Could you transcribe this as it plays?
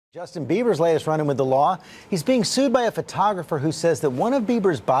Justin Bieber's latest run-in with the law. He's being sued by a photographer who says that one of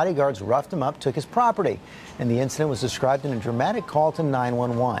Bieber's bodyguards roughed him up, took his property. And the incident was described in a dramatic call to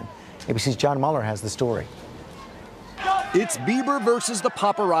 911. ABC's John Muller has the story. It's Bieber versus the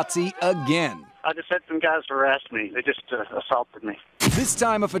paparazzi again. I just had some guys harass me. They just assaulted me. This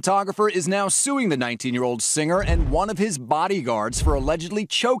time, a photographer is now suing the 19-year-old singer and one of his bodyguards for allegedly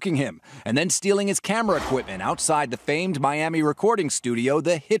choking him and then stealing his camera equipment outside the famed Miami recording studio,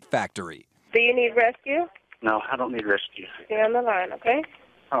 The Hit Factory. Do you need rescue? No, I don't need rescue. Stay on the line, okay?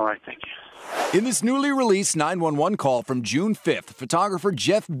 All right, thank you. In this newly released 911 call from June 5th, photographer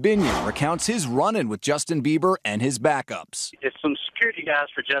Jeff Binion recounts his run-in with Justin Bieber and his backups. It's some security guys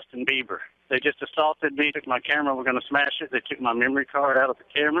for Justin Bieber. They just assaulted me, took my camera, we're going to smash it. They took my memory card out of the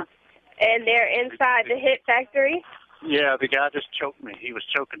camera. And they're inside the Hit Factory? Yeah, the guy just choked me. He was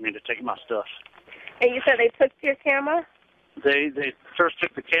choking me to take my stuff. And you said they took your camera? They first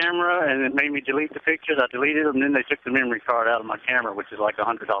took the camera and it made me delete the pictures. I deleted them, and then they took the memory card out of my camera, which is like a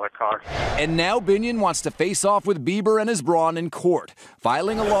 $100 card. And now Binion wants to face off with Bieber and his brawn in court,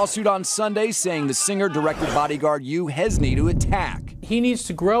 filing a lawsuit on Sunday saying the singer directed bodyguard Hugh Hesney to attack. He needs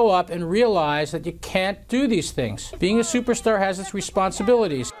to grow up and realize that you can't do these things. Being a superstar has its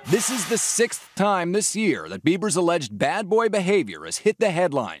responsibilities. This is the 6th time this year that Bieber's alleged bad boy behavior has hit the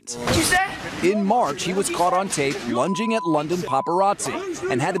headlines. What'd you say? In March, he was caught on tape lunging at London paparazzi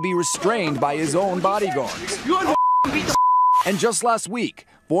and had to be restrained by his own bodyguards. And just last week,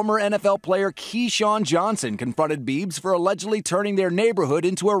 former NFL player Keyshawn Johnson confronted Biebs for allegedly turning their neighborhood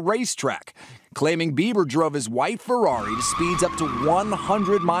into a racetrack, claiming Bieber drove his white Ferrari to speeds up to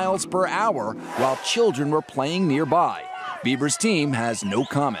 100 miles per hour while children were playing nearby. Bieber's team has no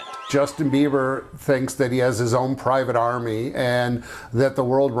comment. Justin Bieber thinks that he has his own private army and that the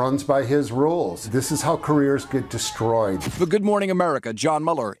world runs by his rules. This is how careers get destroyed. For Good Morning America, John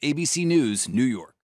Muller, ABC News, New York.